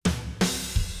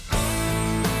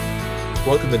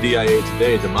Welcome to DIA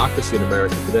Today, Democracy in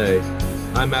America Today.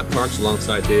 I'm Matt Parks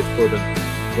alongside Dave Corbin.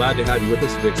 Glad to have you with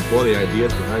us to explore the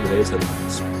ideas behind today's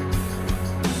headlines.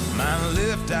 My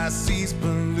left eye sees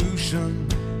pollution.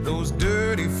 Those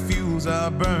dirty fuels are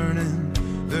burning.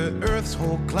 The earth's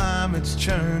whole climate's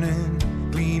churning.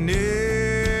 Clean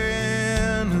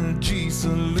energy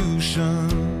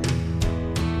solution.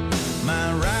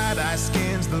 My right eye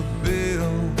scans the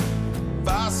bill.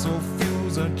 Fossil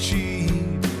fuels are cheap.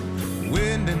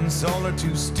 Wind and solar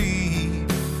too steep.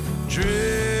 Drill,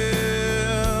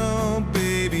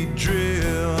 baby,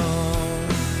 drill.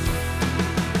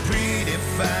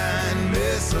 Predefined,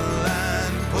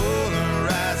 misaligned,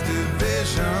 polarized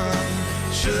division.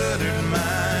 Shuttered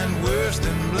mind, worse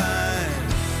than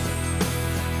blind.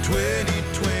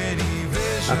 2020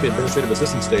 vision. Happy Administrative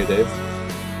Assistance Day, Dave.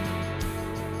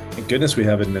 Thank goodness we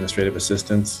have administrative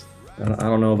assistants. I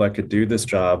don't know if I could do this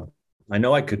job. I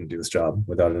know I couldn't do this job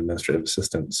without an administrative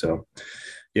assistant. So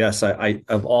yes, I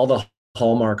of all the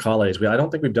Hallmark holidays, I don't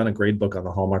think we've done a grade book on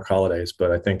the Hallmark holidays, but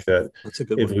I think that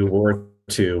if we were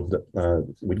to,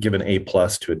 we'd give an A+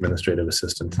 to administrative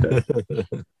assistant today.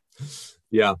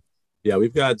 Yeah.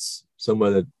 We've got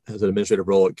someone that has an administrative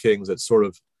role at King's that's sort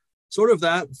of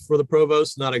that for the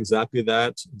provost, not exactly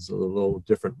that. It's a little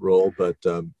different role, but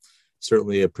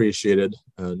certainly appreciated.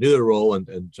 Knew the role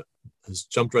and has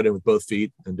jumped right in with both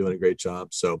feet and doing a great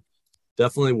job. So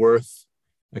definitely worth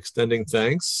extending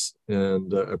thanks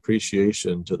and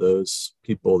appreciation to those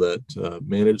people that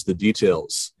manage the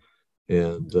details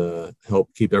and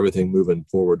help keep everything moving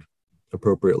forward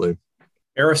appropriately.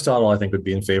 Aristotle, I think, would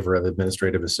be in favor of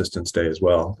Administrative Assistance Day as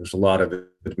well. There's a lot of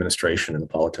administration in the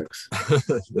politics.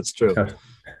 That's true.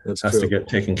 Has to get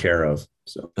taken care of.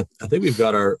 So I think we've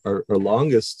got our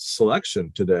longest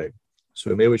selection today.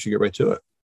 So maybe we should get right to it.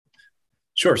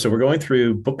 Sure. So we're going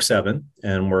through Book 7,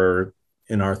 and we're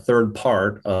in our third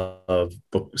part of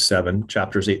Book 7,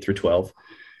 chapters 8 through 12.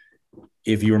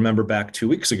 If you remember back 2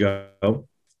 weeks ago,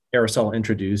 Aristotle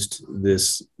introduced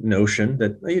this notion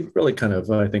that he really kind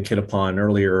of, I think, hit upon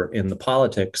earlier in the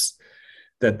politics,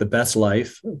 that the best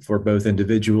life for both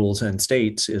individuals and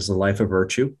states is the life of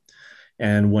virtue.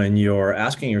 And when you're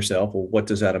asking yourself, well, what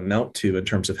does that amount to in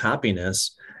terms of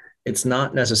happiness? It's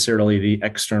not necessarily the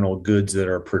external goods that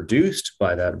are produced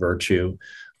by that virtue,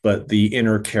 but the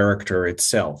inner character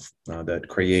itself that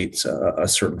creates a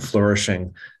certain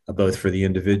flourishing, both for the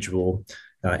individual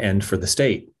and for the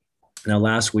state. Now,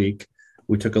 last week,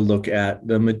 we took a look at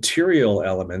the material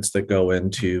elements that go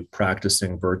into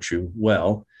practicing virtue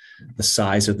well. The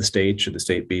size of the state, should the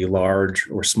state be large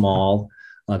or small?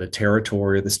 The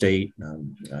territory of the state,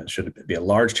 should it be a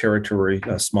large territory,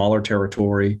 a smaller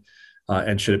territory?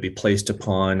 And should it be placed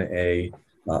upon a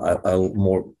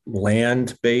more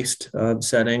land-based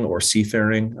setting or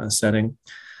seafaring setting?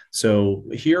 So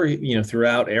here,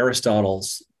 throughout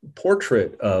Aristotle's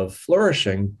portrait of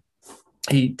flourishing,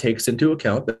 he takes into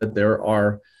account that there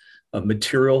are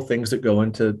material things that go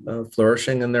into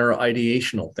flourishing, and there are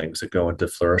ideational things that go into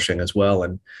flourishing as well.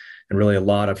 And really a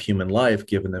lot of human life,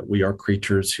 given that we are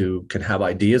creatures who can have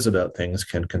ideas about things,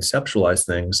 can conceptualize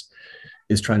things,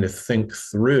 is trying to think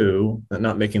through,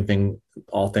 not making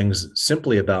all things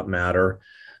simply about matter,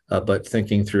 but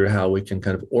thinking through how we can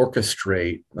kind of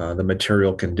orchestrate the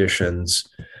material conditions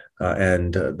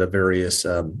and the various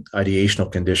ideational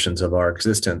conditions of our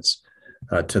existence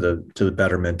to the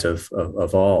betterment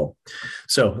of all.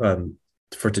 So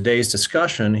for today's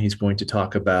discussion, he's going to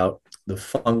talk about the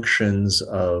functions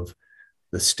of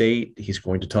the state. He's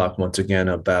going to talk once again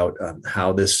about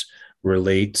how this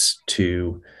relates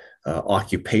to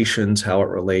occupations, how it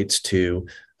relates to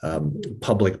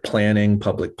public planning,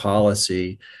 public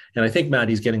policy. And I think, Matt,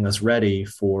 he's getting us ready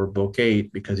for Book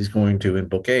 8, because he's going to, in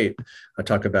Book 8,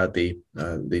 talk about the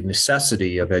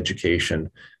necessity of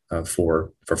education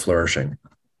for flourishing.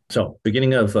 So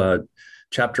beginning of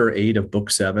chapter 8 of Book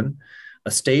 7,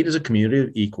 a state is a community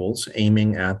of equals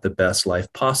aiming at the best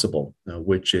life possible,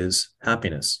 which is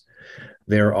happiness.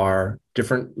 There are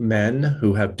different men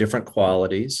who have different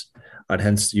qualities, and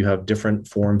hence you have different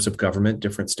forms of government,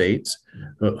 different states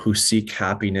who seek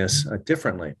happiness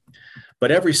differently.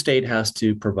 But every state has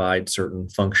to provide certain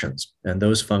functions, and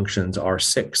those functions are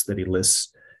 6 that he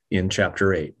lists in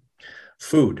chapter 8.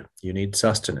 Food, you need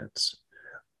sustenance.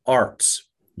 Arts,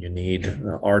 you need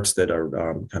arts that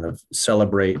are kind of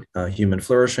celebrate human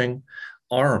flourishing.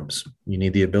 Arms, you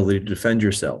need the ability to defend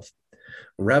yourself.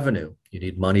 Revenue, you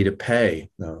need money to pay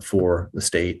for the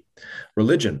state.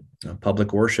 Religion,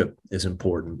 public worship is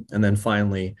important. And then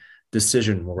finally,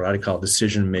 decision, what I call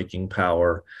decision-making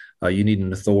power. You need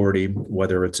an authority,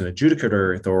 whether it's an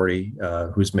adjudicatory authority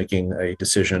who's making a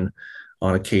decision,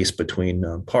 on a case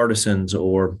between partisans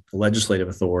or legislative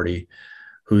authority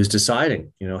who's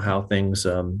deciding, how things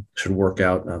should work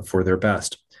out for their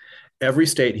best. Every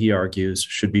state, he argues,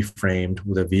 should be framed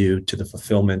with a view to the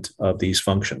fulfillment of these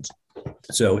functions.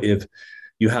 So if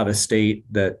you have a state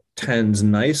that tends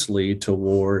nicely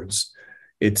towards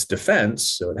its defense,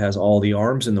 so it has all the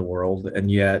arms in the world, and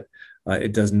yet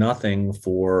it does nothing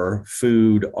for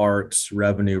food, arts,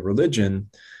 revenue,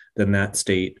 religion, then that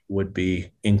state would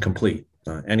be incomplete.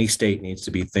 Any state needs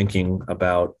to be thinking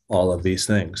about all of these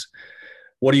things.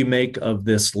 What do you make of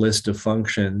this list of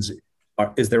functions?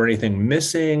 Is there anything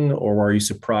missing, or are you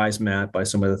surprised, Matt, by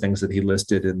some of the things that he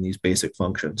listed in these basic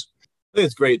functions? I think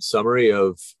it's a great summary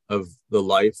of the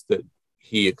life that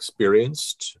he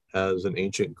experienced as an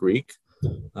ancient Greek.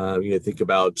 Think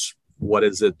about what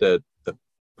is it that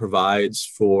provides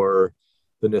for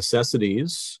the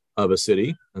necessities of a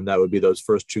city, and that would be those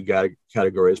first two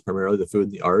categories, primarily the food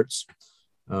and the arts.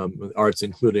 Arts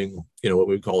including, what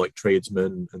we would call like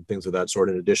tradesmen and things of that sort,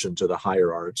 in addition to the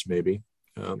higher arts, maybe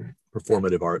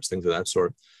performative arts, things of that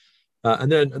sort.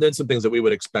 And then some things that we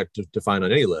would expect to find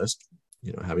on any list,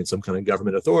 having some kind of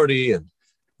government authority and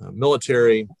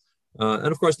military. And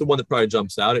of course, the one that probably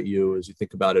jumps out at you as you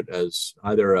think about it as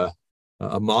either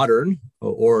a modern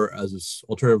or as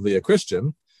alternatively a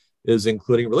Christian is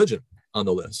including religion on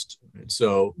the list. And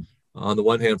so on the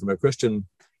one hand, from a Christian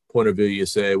point of view, you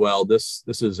say, well, this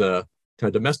is a kind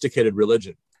of domesticated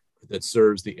religion that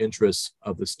serves the interests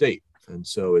of the state. And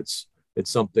so it's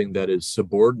something that is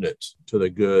subordinate to the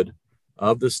good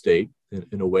of the state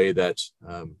in a way that,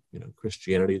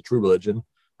 Christianity, true religion,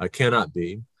 cannot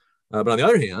be. But on the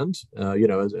other hand,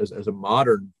 as a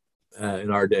modern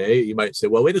in our day, you might say,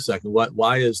 well, wait a second,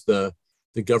 why is the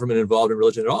government involved in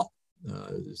religion at all?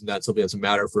 Isn't that something that's a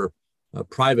matter for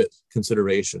private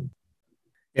consideration?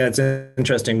 Yeah, it's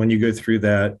interesting when you go through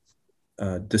that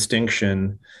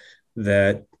distinction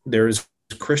that there is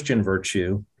Christian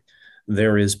virtue,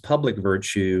 there is public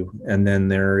virtue, and then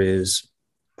there is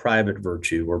private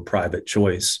virtue or private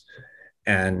choice.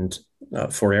 And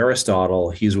for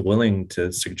Aristotle, he's willing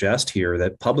to suggest here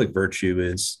that public virtue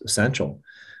is essential.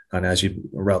 And as you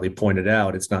rightly pointed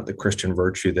out, it's not the Christian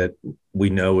virtue that we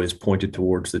know is pointed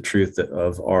towards the truth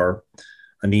of our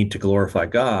need to glorify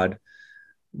God.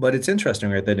 But it's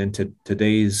interesting, right, that in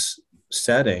today's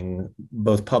setting,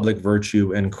 both public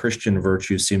virtue and Christian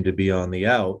virtue seem to be on the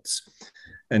outs.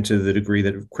 And to the degree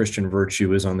that Christian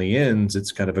virtue is on the ins,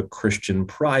 it's kind of a Christian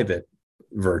private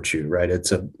virtue, right?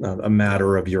 It's a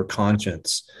matter of your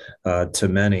conscience to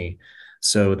many.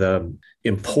 So the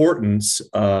importance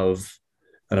of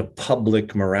kind of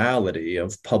public morality,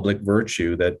 of public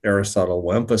virtue that Aristotle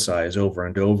will emphasize over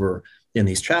and over in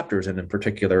these chapters, and in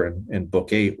particular in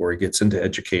Book 8, where he gets into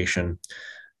education,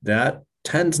 that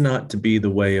tends not to be the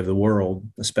way of the world,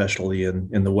 especially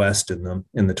in the West in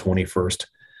the 21st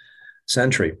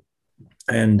century.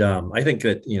 And I think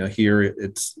that here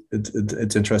it's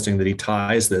interesting that he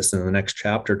ties this in the next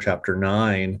chapter, chapter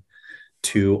 9,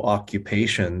 to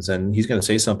occupations, and he's going to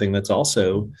say something that's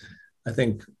also, I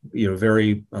think,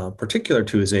 very particular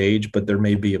to his age, but there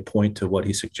may be a point to what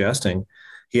he's suggesting.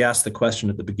 He asked the question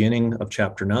at the beginning of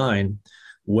chapter 9,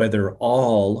 whether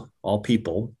all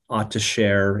people ought to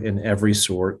share in every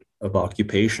sort of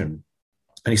occupation.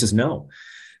 And he says, no,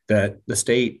 that the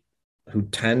state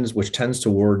which tends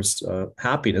towards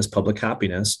happiness, public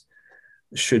happiness,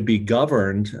 should be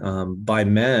governed by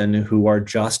men who are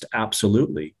just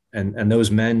absolutely. And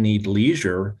those men need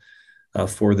leisure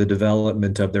for the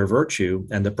development of their virtue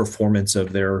and the performance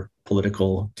of their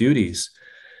political duties.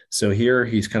 So here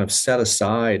he's kind of set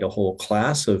aside a whole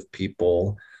class of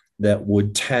people that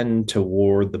would tend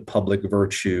toward the public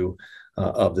virtue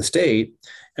of the state.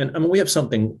 And I mean, we have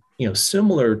something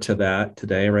similar to that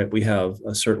today, right? We have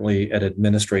certainly an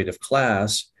administrative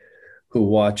class who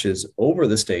watches over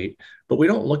the state, but we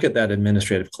don't look at that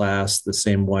administrative class the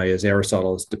same way as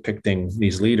Aristotle is depicting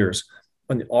these leaders.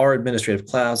 And our administrative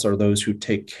class are those who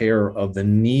take care of the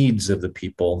needs of the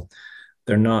people.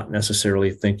 They're not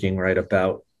necessarily thinking right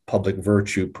about public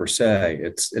virtue per se.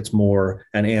 It's more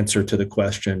an answer to the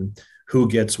question, who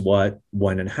gets what,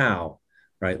 when, and how,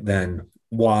 right? Then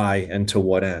why and to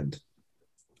what end?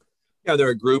 Yeah, they're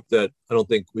a group that I don't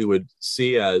think we would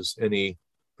see as any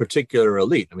particular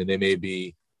elite. I mean, they may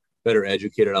be better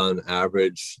educated on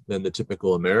average than the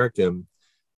typical American,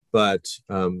 but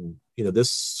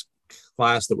this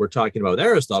class that we're talking about with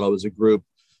Aristotle is a group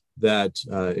that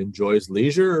enjoys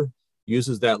leisure,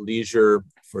 uses that leisure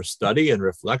for study and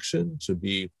reflection, to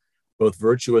be both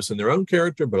virtuous in their own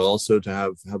character, but also to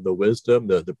have the wisdom,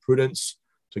 the prudence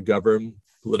to govern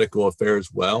political affairs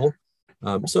well.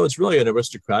 So it's really an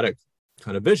aristocratic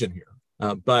kind of vision here.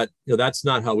 But that's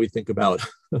not how we think about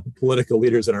political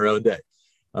leaders in our own day.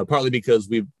 Partly because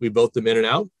we vote them in and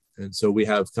out, and so we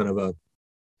have kind of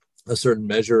a certain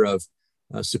measure of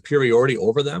superiority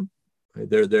over them. Right?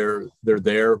 They're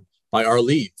there by our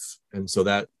leave, and so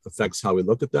that affects how we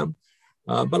look at them.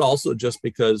 But also just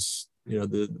because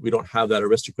we don't have that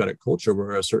aristocratic culture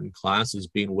where a certain class is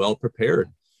being well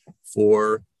prepared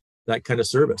for that kind of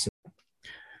service.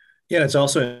 Yeah, it's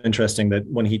also interesting that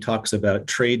when he talks about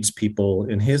tradespeople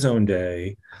in his own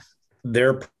day,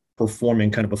 they're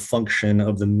performing kind of a function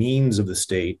of the means of the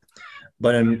state,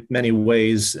 but in many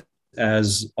ways,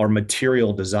 as our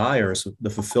material desires, the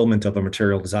fulfillment of our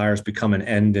material desires become an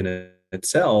end in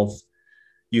itself.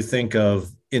 You think of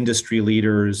industry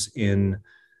leaders in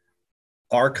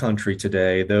our country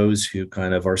today, those who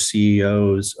kind of are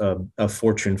CEOs of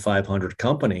Fortune 500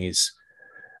 companies.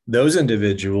 Those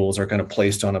individuals are kind of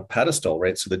placed on a pedestal,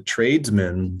 right? So the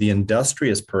tradesman, the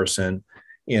industrious person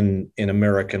in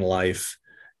American life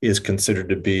is considered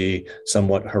to be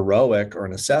somewhat heroic or a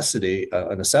necessity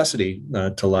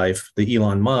to life. The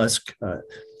Elon Musk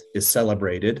is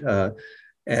celebrated,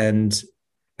 and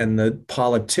the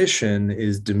politician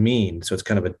is demeaned. So it's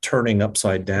kind of a turning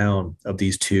upside down of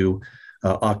these two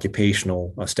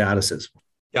occupational statuses.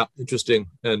 Yeah, interesting.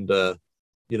 And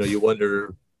you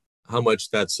wonder how much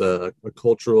that's a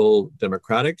cultural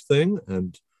democratic thing,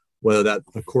 and whether that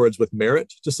accords with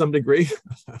merit to some degree.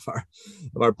 Have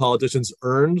our politicians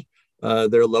earned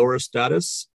their lower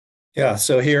status? Yeah.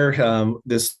 So here,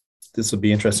 this will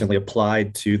be interestingly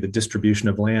applied to the distribution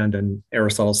of land and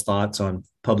Aristotle's thoughts on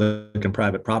public and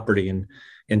private property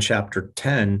in chapter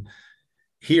 10.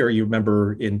 Here, you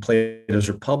remember in Plato's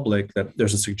Republic that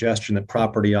there's a suggestion that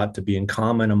property ought to be in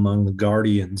common among the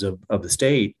guardians of the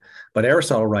state. But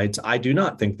Aristotle writes, I do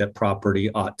not think that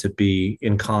property ought to be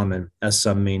in common, as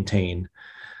some maintain,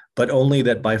 but only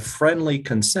that by friendly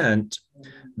consent,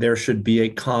 there should be a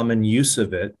common use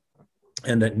of it,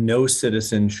 and that no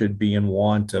citizen should be in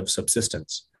want of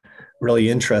subsistence. Really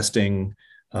interesting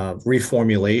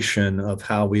reformulation of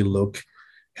how we look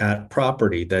at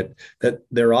property, that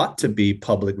there ought to be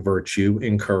public virtue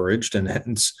encouraged, and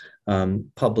hence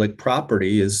public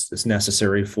property is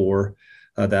necessary for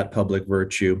that public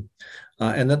virtue,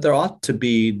 and that there ought to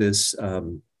be this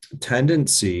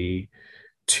tendency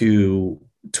to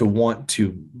want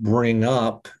to bring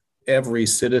up every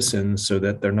citizen so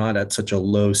that they're not at such a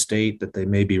low state that they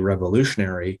may be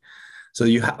revolutionary. So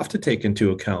you have to take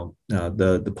into account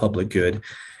the public good.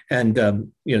 And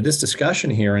this discussion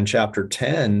here in chapter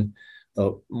 10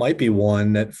 might be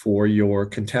one that for your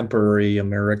contemporary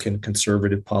American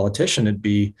conservative politician, it'd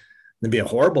be a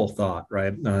horrible thought,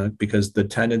 right? Because the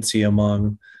tendency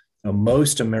among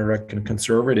most American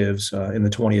conservatives in the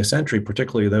 20th century,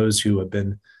 particularly those who have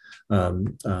been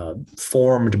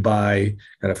formed by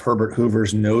kind of Herbert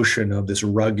Hoover's notion of this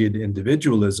rugged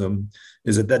individualism,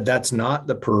 is that's not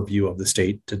the purview of the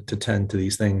state to tend to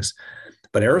these things.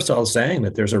 But Aristotle is saying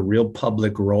that there's a real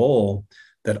public role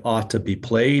that ought to be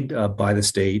played by the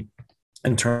state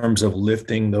in terms of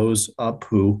lifting those up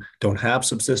who don't have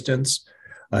subsistence,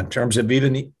 in terms of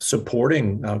even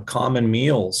supporting common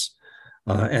meals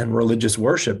and religious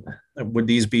worship. Would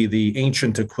these be the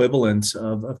ancient equivalents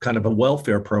of kind of a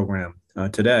welfare program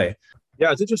today?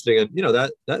 Yeah, it's interesting. And,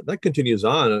 that continues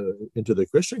on into the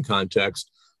Christian context.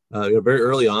 Very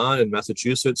early on in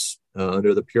Massachusetts,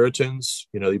 under the Puritans,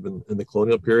 even in the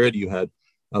colonial period, you had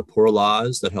poor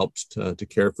laws that helped to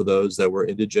care for those that were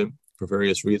indigent for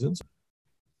various reasons.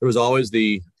 There was always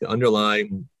the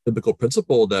underlying biblical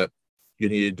principle that you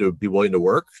needed to be willing to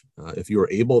work if you were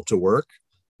able to work,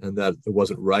 and that it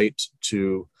wasn't right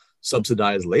to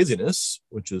subsidize laziness,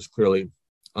 which is clearly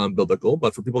unbiblical.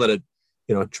 But for people that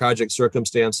had tragic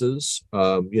circumstances,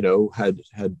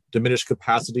 had diminished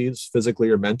capacities physically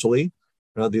or mentally,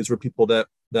 these were people that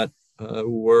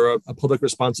were a public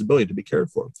responsibility to be cared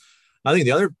for. I think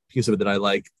the other piece of it that I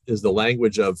like is the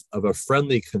language of a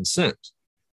friendly consent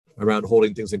around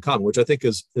holding things in common, which I think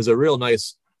is a real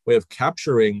nice way of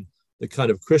capturing the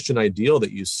kind of Christian ideal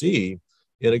that you see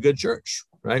in a good church,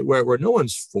 right? Where no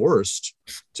one's forced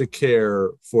to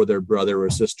care for their brother or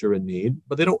sister in need,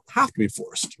 but they don't have to be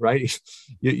forced, right?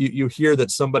 You hear that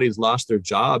somebody's lost their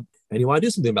job and you want to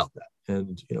do something about that.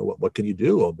 And what can you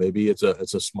do? Well, maybe it's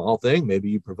a small thing. Maybe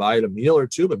you provide a meal or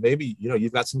two, but maybe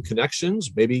you've got some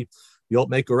connections. Maybe you don't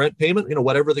make a rent payment.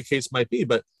 Whatever the case might be.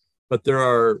 But there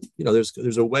are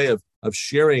there's a way of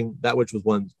sharing that which was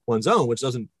one's own, which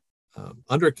doesn't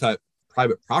undercut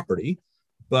private property,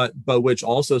 but which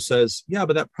also says, yeah,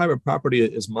 but that private property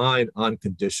is mine on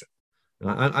condition.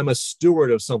 I'm a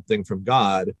steward of something from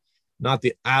God, not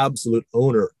the absolute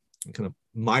owner kind of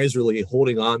miserly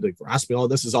holding on to grasping, oh,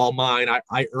 this is all mine.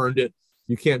 I earned it.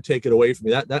 You can't take it away from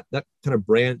me. That kind of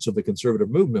branch of the conservative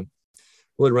movement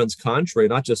really runs contrary,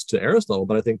 not just to Aristotle,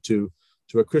 but I think to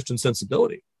a Christian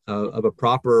sensibility of a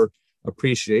proper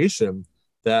appreciation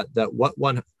that what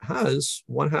one has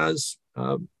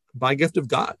by gift of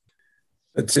God.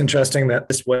 It's interesting that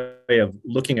this way of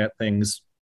looking at things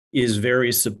is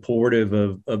very supportive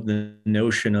of the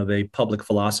notion of a public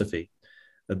philosophy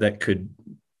that could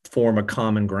form a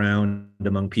common ground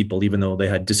among people, even though they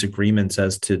had disagreements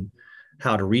as to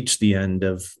how to reach the end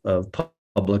of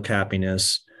public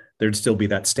happiness. There'd still be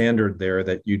that standard there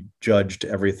that you judged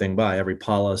everything by, every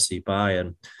policy by.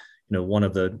 And, one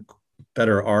of the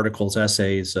better articles,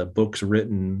 essays, books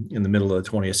written in the middle of the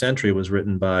 20th century was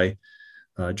written by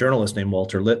a journalist named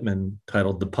Walter Lippmann,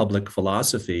 titled The Public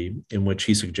Philosophy, in which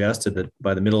he suggested that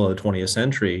by the middle of the 20th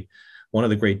century, one of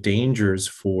the great dangers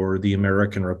for the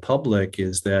American Republic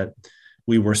is that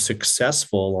we were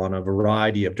successful on a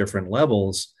variety of different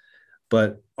levels,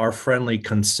 but our friendly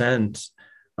consent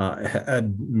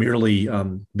had merely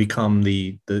become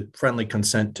the friendly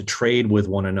consent to trade with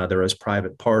one another as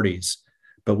private parties,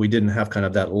 but we didn't have kind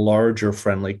of that larger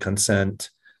friendly consent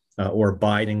or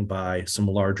abiding by some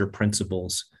larger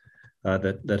principles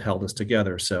that held us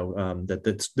together. So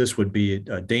this would be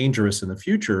dangerous in the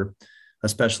future,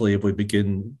 especially if we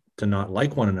begin to not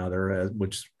like one another,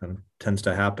 which kind of tends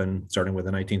to happen starting with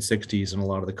the 1960s and a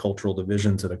lot of the cultural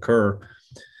divisions that occur.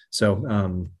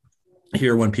 So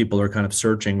here, when people are kind of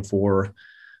searching for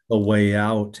a way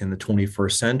out in the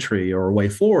 21st century or a way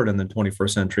forward in the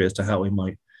 21st century as to how we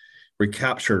might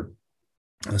recapture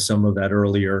some of that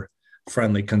earlier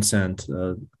friendly consent,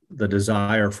 the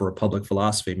desire for a public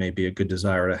philosophy may be a good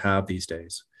desire to have these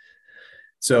days.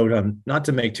 So not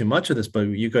to make too much of this, but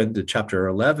you go into chapter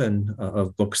 11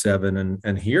 of book 7,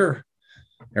 and here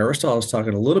Aristotle is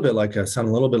talking a little bit like an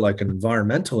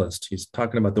environmentalist. He's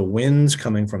talking about the winds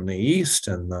coming from the east,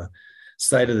 and the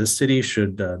site of the city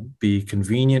should be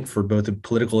convenient for both the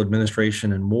political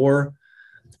administration and war.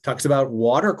 Talks about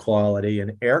water quality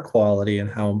and air quality and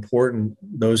how important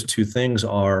those two things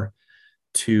are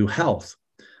to health,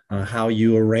 how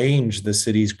you arrange the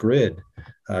city's grid.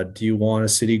 Do you want a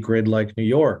city grid like New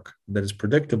York that is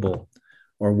predictable,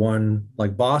 or one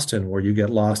like Boston where you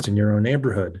get lost in your own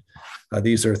neighborhood?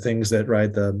 These are things that,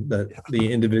 right, the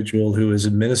individual who is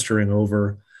administering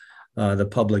over the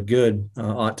public good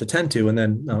ought to tend to. And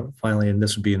then finally, and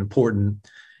this would be an important,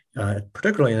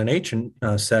 particularly in an ancient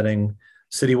setting,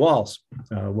 city walls.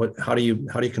 How do you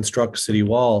construct city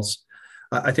walls?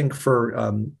 I think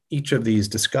for each of these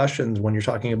discussions, when you're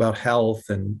talking about health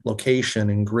and location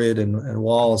and grid and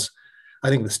walls, I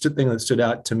think the thing that stood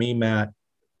out to me, Matt,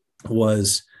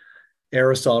 was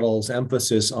Aristotle's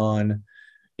emphasis on,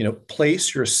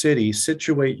 place your city,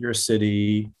 situate your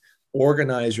city,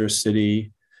 organize your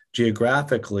city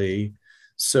geographically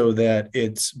so that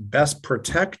it's best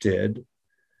protected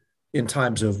in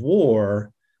times of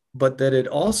war, but that it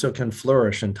also can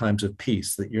flourish in times of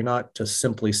peace, that you're not just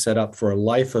simply set up for a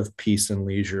life of peace and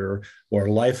leisure or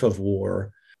a life of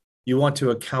war. You want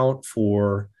to account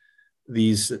for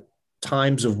these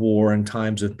times of war and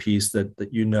times of peace that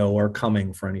are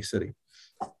coming for any city.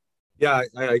 Yeah,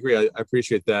 I agree. I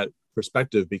appreciate that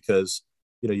perspective because,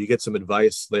 you get some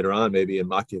advice later on, maybe in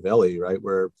Machiavelli, right,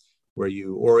 where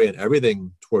you orient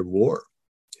everything toward war.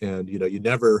 And, you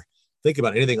never think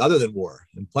about anything other than war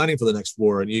and planning for the next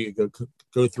war. And you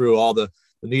go through all the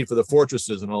need for the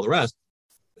fortresses and all the rest.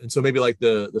 And so maybe like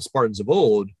the Spartans of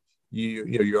old,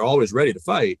 you're always ready to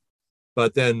fight.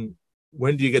 But then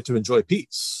when do you get to enjoy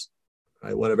peace?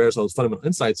 Right? One of Aristotle's fundamental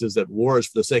insights is that war is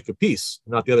for the sake of peace,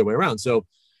 not the other way around. So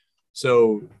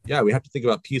yeah, we have to think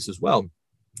about peace as well.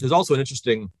 There's also an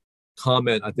interesting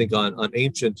comment, I think, on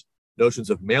ancient notions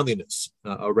of manliness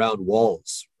around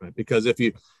walls, right? Because if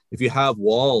you have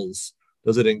walls,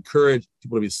 does it encourage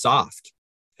people to be soft?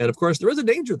 And of course, there is a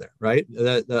danger there, right?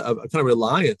 A kind of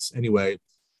reliance, anyway,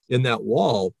 in that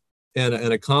wall, and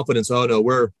a confidence. Oh no,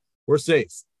 we're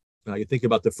safe. You think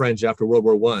about the French after World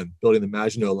War I building the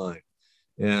Maginot Line,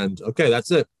 and okay,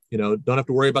 that's it. Don't have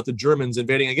to worry about the Germans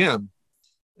invading again.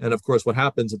 And of course, what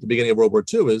happens at the beginning of World War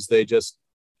II is they just,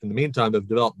 in the meantime, have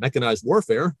developed mechanized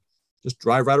warfare. Just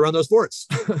drive right around those forts.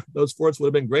 Those forts would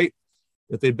have been great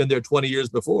if they'd been there 20 years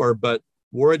before, but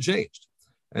war had changed.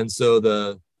 And so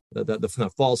the kind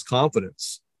of false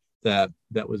confidence that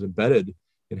was embedded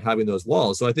in having those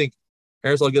walls. So I think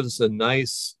Aristotle gives us a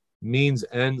nice means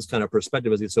ends kind of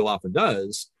perspective, as he so often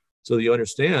does, so that you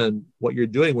understand what you're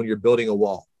doing when you're building a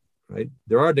wall, right?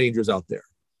 There are dangers out there.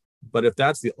 But if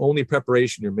that's the only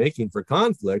preparation you're making for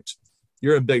conflict,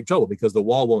 you're in big trouble because the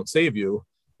wall won't save you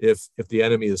if the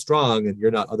enemy is strong and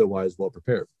you're not otherwise well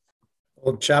prepared.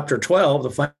 Well, chapter 12,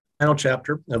 the final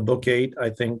chapter of book 8,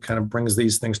 I think kind of brings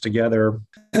these things together.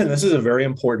 And this is a very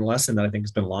important lesson that I think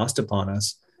has been lost upon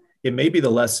us. It may be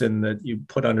the lesson that you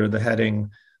put under the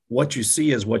heading, what you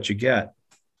see is what you get.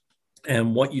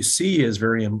 And what you see is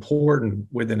very important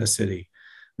within a city.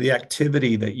 The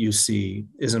activity that you see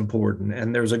is important.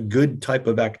 And there's a good type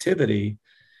of activity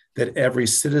that every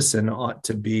citizen ought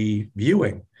to be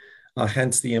viewing.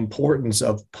 Hence the importance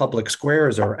of public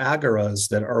squares or agoras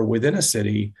that are within a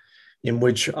city, in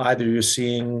which either you're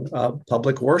seeing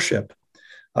public worship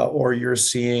or you're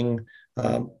seeing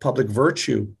public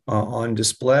virtue on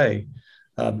display.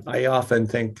 I often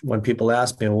think when people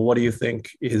ask me, well, what do you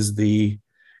think is the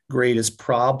greatest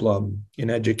problem in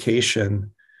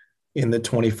education in the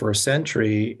 21st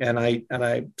century? And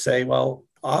I say, well,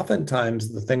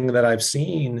 oftentimes the thing that I've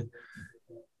seen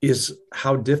is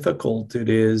how difficult it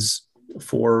is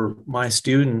for my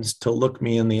students to look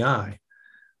me in the eye,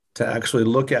 to actually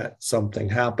look at something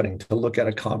happening, to look at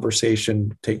a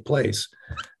conversation take place.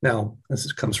 Now,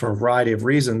 this comes from a variety of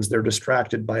reasons. They're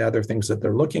distracted by other things that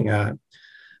they're looking at.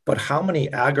 But how many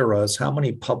agoras, how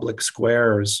many public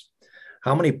squares,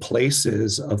 how many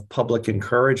places of public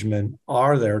encouragement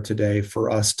are there today for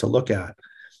us to look at?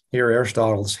 Here,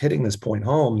 Aristotle's hitting this point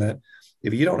home that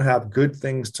if you don't have good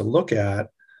things to look at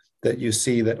that you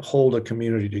see that hold a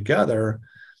community together,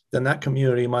 then that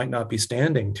community might not be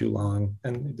standing too long.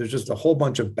 And there's just a whole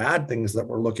bunch of bad things that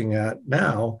we're looking at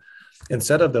now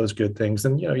instead of those good things.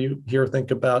 And, you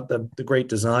think about the great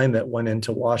design that went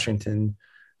into Washington,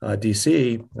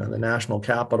 D.C., the national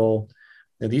capital.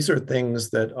 And these are things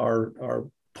that are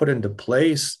put into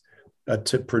place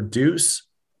to produce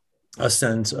a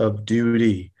sense of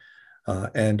duty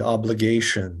and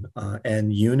obligation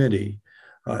and unity.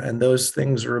 And those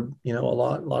things are, a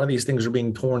lot of these things are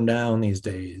being torn down these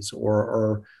days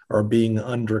or are being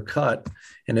undercut.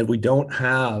 And if we don't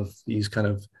have these kind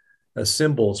of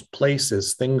symbols,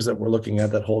 places, things that we're looking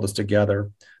at that hold us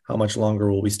together, how much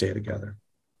longer will we stay together?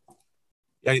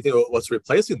 Yeah, you think what's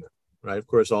replacing them, right? Of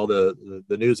course, all the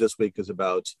news this week is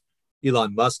about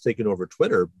Elon Musk taking over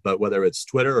Twitter, but whether it's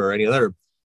Twitter or any other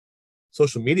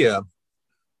social media,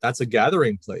 that's a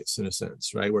gathering place in a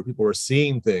sense, right? Where people are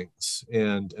seeing things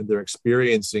and they're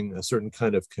experiencing a certain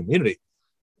kind of community.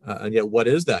 And yet, what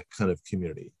is that kind of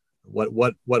community?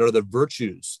 What are the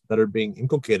virtues that are being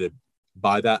inculcated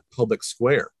by that public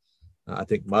square? I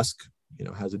think Musk,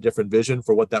 has a different vision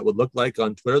for what that would look like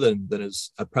on Twitter than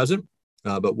is at present.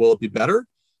 But will it be better?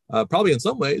 Probably in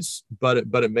some ways, but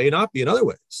it may not be in other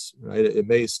ways, right? It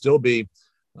may still be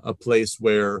a place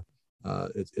where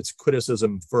it's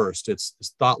criticism first. It's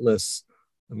thoughtless.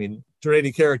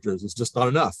 280 characters is just not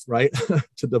enough, right?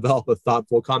 to develop a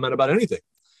thoughtful comment about anything.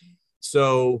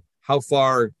 So how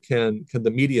far can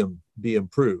the medium be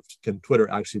improved? Can Twitter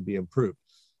actually be improved?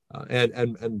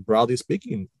 And broadly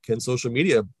speaking, can social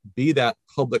media be that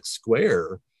public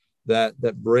square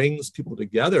that brings people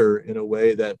together in a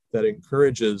way that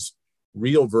encourages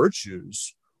real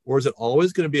virtues? Or is it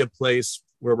always going to be a place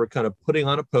where we're kind of putting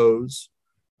on a pose,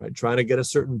 right? Trying to get a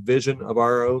certain vision of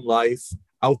our own life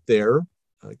out there,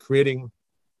 creating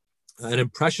an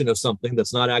impression of something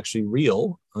that's not actually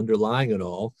real, underlying it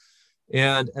all,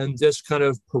 and just kind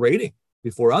of parading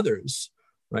before others,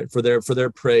 right? For their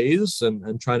praise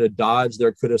and trying to dodge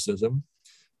their criticism,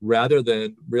 rather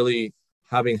than really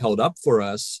having held up for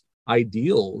us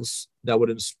ideals that would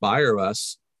inspire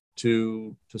us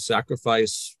to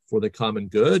sacrifice for the common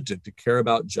good, to care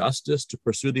about justice, to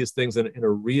pursue these things in a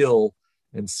real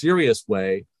and serious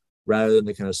way, rather than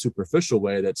the kind of superficial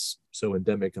way that's so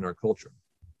endemic in our culture.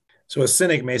 So a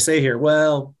cynic may say here,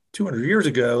 well, 200 years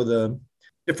ago, the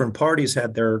different parties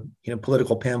had their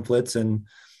political pamphlets and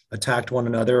attacked one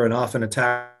another, and often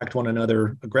attacked one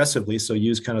another aggressively. So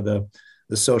use kind of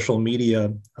the social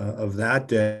media of that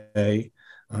day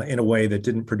in a way that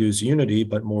didn't produce unity,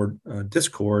 but more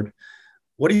discord.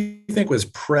 What do you think was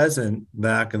present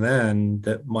back then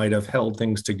that might have held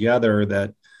things together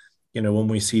that, when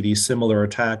we see these similar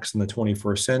attacks in the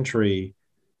 21st century,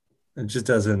 it just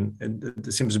doesn't,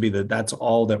 it seems to be that's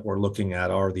all that we're looking at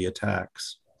are the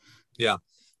attacks. Yeah.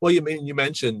 Well, you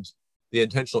mentioned the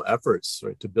intentional efforts,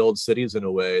 right, to build cities in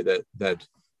a way that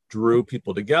drew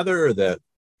people together, that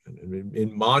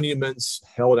in monuments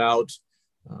held out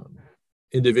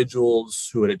individuals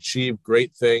who had achieved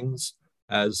great things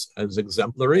as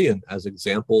exemplary and as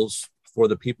examples for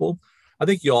the people. I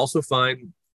think you also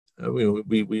find,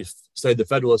 we studied the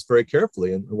Federalists very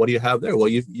carefully, and what do you have there? Well,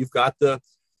 you've got the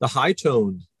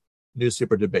high-toned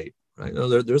newspaper debate, right?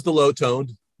 There's the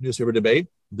low-toned newspaper debate.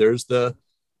 There's the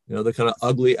the kind of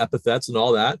ugly epithets and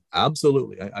all that.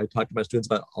 Absolutely. I talk to my students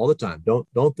about it all the time.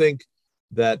 Don't think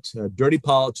that dirty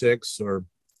politics or,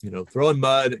 throwing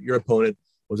mud at your opponent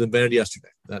was invented yesterday.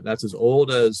 That's as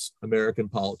old as American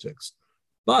politics.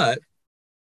 But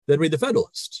then read the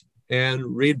Federalist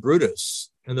and read Brutus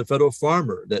and the Federal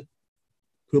Farmer that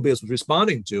Publius was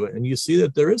responding to, and you see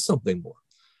that there is something more,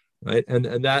 right? And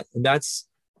that's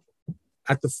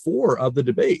at the fore of the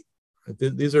debate.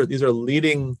 These are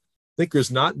leading thinkers,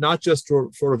 not just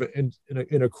sort of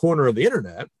in a corner of the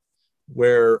internet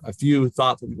where a few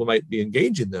thoughtful people might be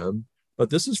engaging them, but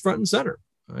this is front and center,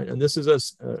 right? And this is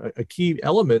a key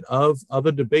element of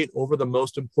a debate over the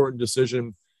most important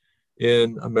decision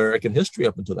in American history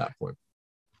up until that point.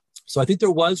 So I think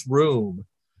there was room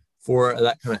for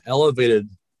that kind of elevated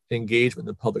engagement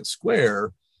in the public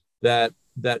square that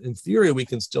in theory we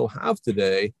can still have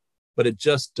today, but it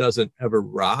just doesn't ever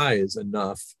rise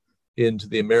enough into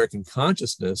the American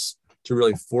consciousness to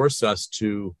really force us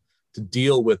to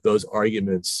deal with those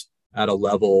arguments at a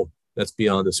level that's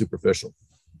beyond the superficial.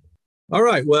 All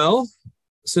right, well,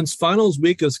 since finals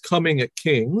week is coming at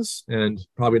King's and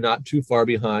probably not too far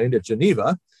behind at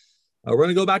Geneva, we're going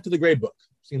to go back to the grade book.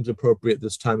 Seems appropriate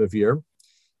this time of year.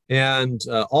 And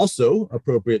also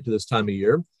appropriate to this time of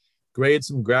year, grade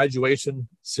some graduation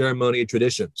ceremony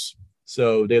traditions.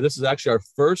 So Dave, this is actually our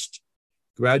first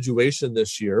graduation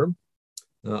this year.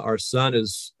 Our son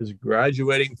is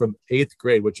graduating from 8th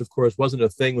grade, which of course wasn't a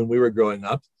thing when we were growing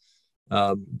up,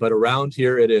 but around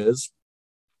here it is.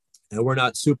 And we're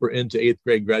not super into 8th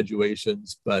grade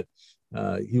graduations, but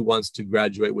he wants to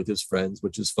graduate with his friends,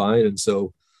 which is fine. And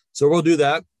so we'll do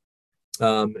that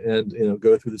and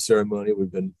go through the ceremony.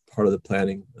 We've been part of the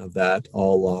planning of that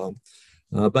all along.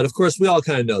 But of course, we all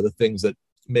kind of know the things that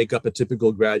make up a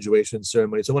typical graduation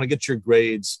ceremony. So I want to get your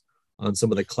grades on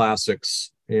some of the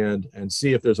classics and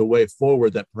see if there's a way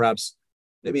forward that perhaps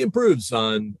maybe improves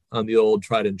on the old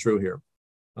tried and true here.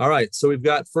 All right, so we've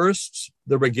got first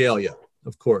the regalia,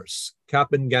 of course,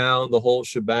 cap and gown, the whole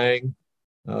shebang.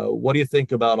 What do you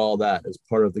think about all that as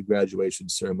part of the graduation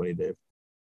ceremony, Dave?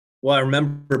 Well, I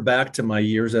remember back to my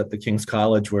years at the King's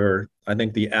College where I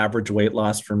think the average weight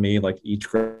loss for me, like each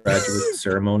graduate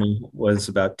ceremony, was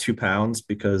about 2 pounds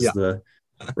because the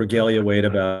regalia weighed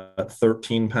about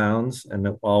 13 pounds and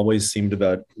it always seemed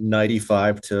about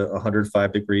 95 to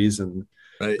 105 degrees. And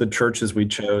the churches we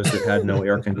chose that had no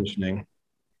air conditioning.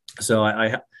 So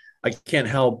I can't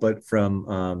help but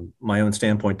from my own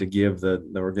standpoint to give the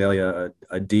regalia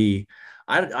a D.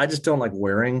 I just don't like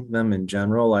wearing them in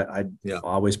general. I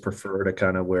always prefer to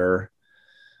kind of wear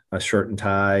a shirt and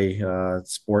tie,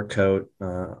 sport coat,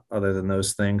 other than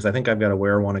those things. I think I've got to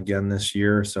wear one again this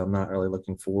year, so I'm not really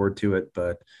looking forward to it.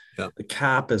 But the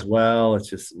cap as well, it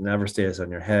just never stays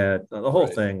on your head. The whole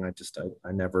thing,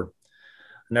 I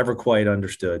never quite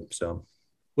understood. So,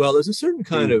 well, there's a certain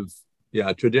kind of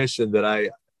tradition that I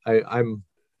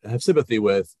have sympathy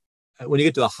with when you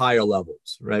get to the higher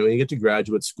levels, right? When you get to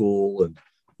graduate school and,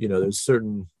 there's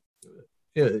certain,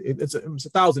 it's a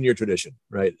 1,000-year tradition,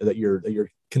 right? That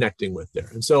you're connecting with there.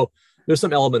 And so there's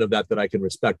some element of that I can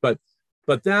respect, but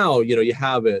now, you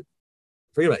have it,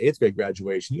 forget about 8th grade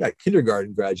graduation, you got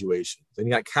kindergarten graduation, then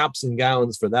you got caps and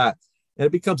gowns for that. And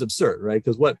it becomes absurd, right?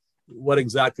 Because what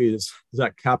exactly does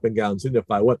that cap and gown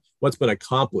signify? What's been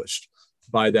accomplished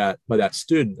by that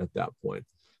student at that point?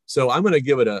 So I'm going to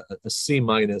give it a C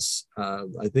minus.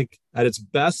 I think at its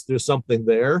best, there's something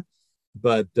there,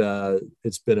 but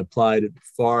it's been applied in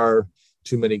far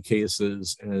too many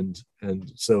cases. And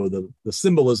so the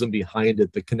symbolism behind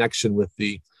it, the connection with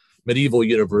the medieval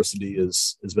university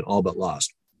has been all but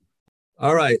lost.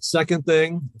 All right. Second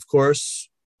thing, of course,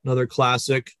 another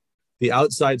classic, the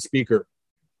outside speaker.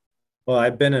 Well,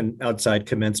 I've been an outside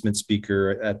commencement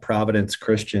speaker at Providence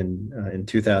Christian in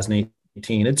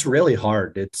 2018. It's really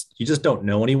hard. You just don't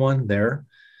know anyone there.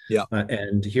 Yeah.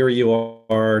 And here you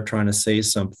are trying to say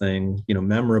something,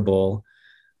 memorable,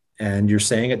 and you're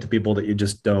saying it to people that you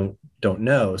just don't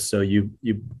know. So you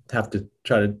have to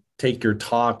try to take your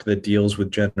talk that deals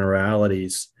with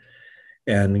generalities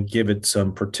and give it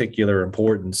some particular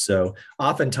importance. So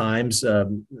oftentimes,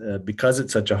 because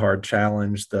it's such a hard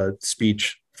challenge, the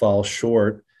speech falls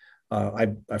short.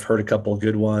 I've heard a couple of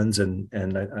good ones, and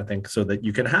I think so that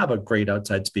you can have a great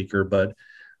outside speaker, but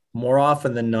more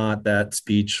often than not, that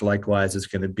speech likewise is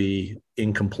going to be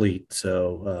incomplete,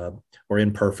 or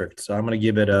imperfect. So I'm going to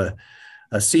give it a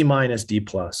C minus D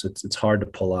plus. It's hard to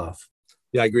pull off.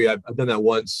 Yeah, I agree. I've done that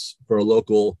once for a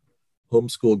local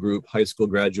homeschool group, high school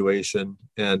graduation,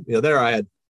 and there I had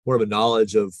more of a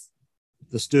knowledge of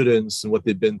the students and what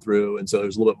they'd been through, and so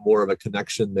there's a little bit more of a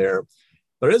connection there.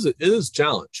 But it is a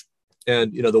challenge.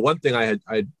 And, the one thing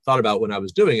I thought about when I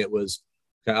was doing it was,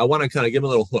 okay, I want to kind of give them a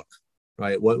little hook,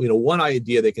 right? One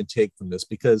idea they can take from this,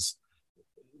 because,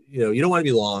 you don't want to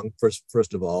be long,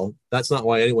 first of all. That's not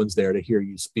why anyone's there, to hear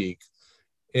you speak.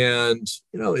 And,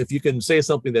 if you can say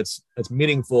something that's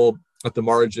meaningful at the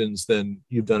margins, then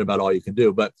you've done about all you can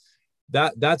do. But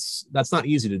that's not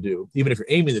easy to do, even if you're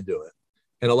aiming to do it.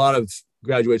 And a lot of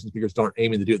graduation speakers aren't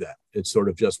aiming to do that. It's sort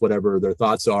of just whatever their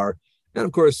thoughts are. And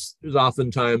of course, there's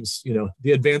oftentimes,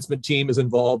 the advancement team is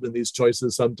involved in these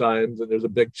choices sometimes, and there's a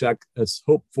big check that's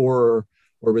hoped for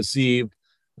or received.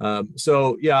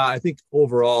 So yeah, I think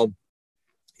overall,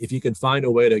 if you can find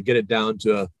a way to get it down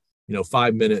to,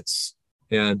 5 minutes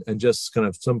and just kind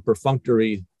of some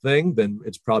perfunctory thing, then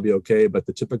it's probably okay. But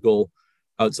the typical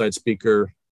outside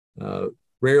speaker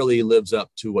rarely lives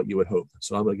up to what you would hope.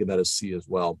 So I'm going to give that a C as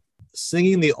well.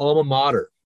 Singing the alma mater.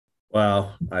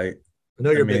 Wow. I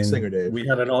know you're a big singer, Dave. We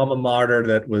had an alma mater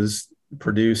that was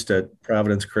produced at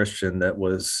Providence Christian that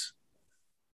was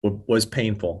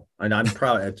painful. And I'm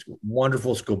proud. It's a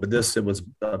wonderful school, but it was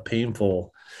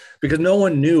painful because no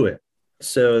one knew it.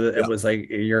 So it was like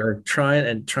you're trying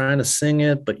to sing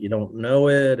it, but you don't know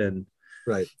it. And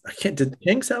right. Did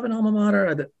Kings have an alma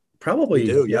mater? Probably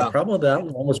do, yeah. Probably that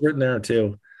one was written there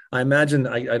too. I imagine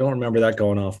I don't remember that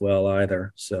going off well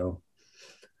either. So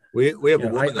we have a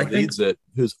woman that leads it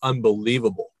who's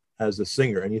unbelievable as a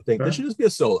singer, and you think this should just be a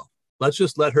solo. Let's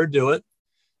just let her do it.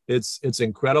 It's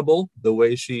incredible the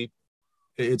way it's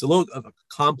a little of a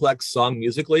complex song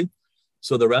musically,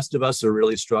 so the rest of us are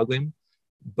really struggling,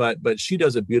 but she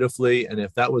does it beautifully. And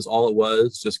if that was all it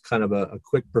was, just kind of a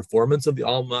quick performance of the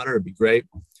alma mater, it'd be great.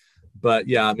 But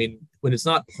yeah, I mean, when it's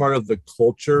not part of the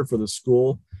culture for the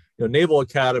school, Naval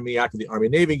Academy after the Army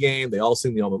Navy game, they all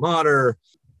sing the alma mater.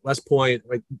 West Point,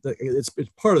 like it's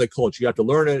part of the culture. You have to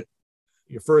learn it.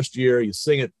 Your first year, you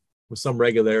sing it with some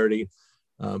regularity.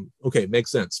 Okay,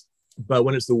 makes sense. But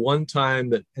when it's the one time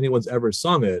that anyone's ever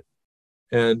sung it,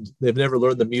 and they've never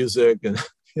learned the music, and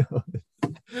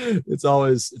it's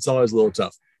always a little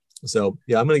tough. So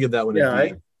yeah, I'm going to give that one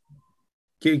a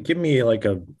D. Give me like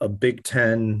a Big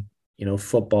Ten,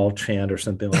 football chant or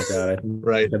something like that. I think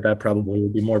right. That probably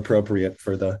would be more appropriate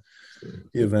for the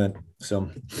event.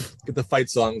 So get the fight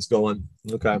songs going.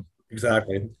 Okay.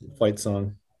 Exactly. Fight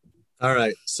song. All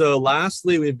right. So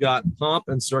lastly, we've got pomp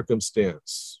and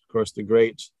circumstance. Of course, the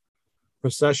great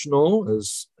processional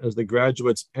as the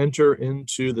graduates enter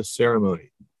into the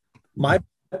ceremony. My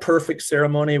perfect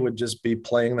ceremony would just be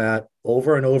playing that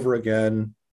over and over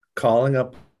again, calling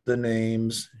up the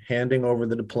names, handing over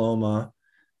the diploma,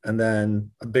 and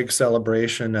then a big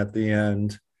celebration at the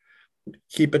end.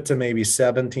 Keep it to maybe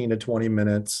 17 to 20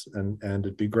 minutes and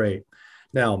it'd be great.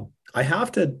 Now, I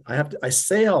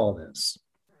say all this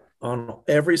on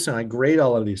every song. I grade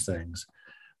all of these things.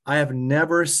 I have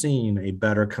never seen a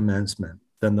better commencement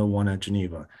than the one at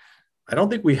Geneva. I don't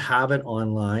think we have it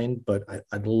online, but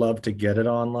I'd love to get it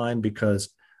online because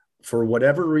for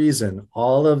whatever reason,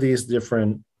 all of these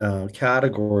different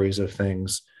categories of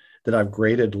things that I've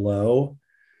graded low,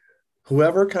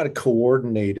 whoever kind of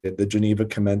coordinated the Geneva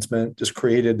commencement just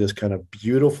created this kind of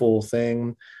beautiful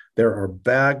thing. There are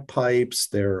bagpipes.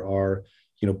 There are,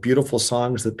 beautiful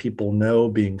songs that people know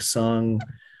being sung.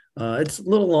 It's a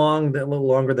little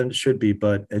longer than it should be,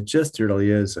 but it just really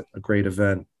is a great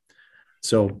event.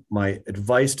 So my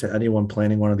advice to anyone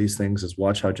planning one of these things is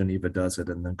watch how Geneva does it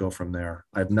and then go from there.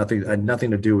 I had nothing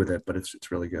to do with it, but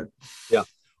it's really good. Yeah.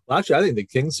 Well, actually, I think the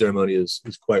King's ceremony is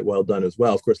quite well done as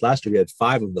well. Of course, last year we had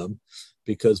 5 of them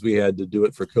because we had to do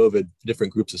it for COVID,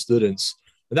 different groups of students.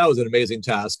 And that was an amazing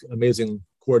task, amazing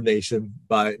coordination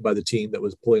by the team that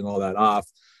was pulling all that off.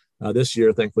 This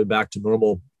year, thankfully, back to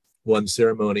normal one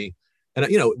ceremony. And,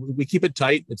 we keep it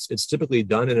tight. It's typically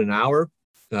done in an hour,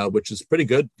 which is pretty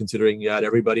good considering you had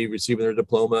everybody receiving their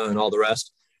diploma and all the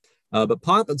rest. But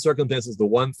pomp and circumstance is the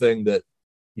one thing that,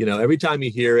 every time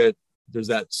you hear it, there's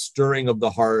that stirring of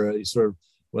the heart, sort of,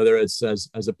 whether it's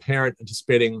as a parent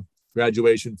anticipating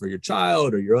graduation for your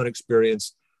child or your own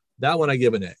experience. That one I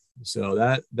give an A. So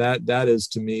that is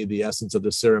to me the essence of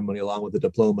the ceremony along with the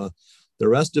diploma. The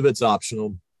rest of it's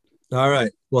optional. All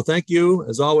right. Well, thank you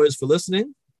as always for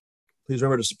listening. Please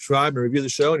remember to subscribe and review the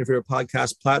show on your favorite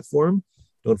podcast platform.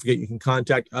 Don't forget you can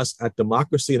contact us at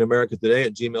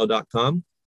democracyinamericatoday@gmail.com.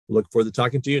 Look forward to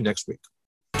talking to you next week.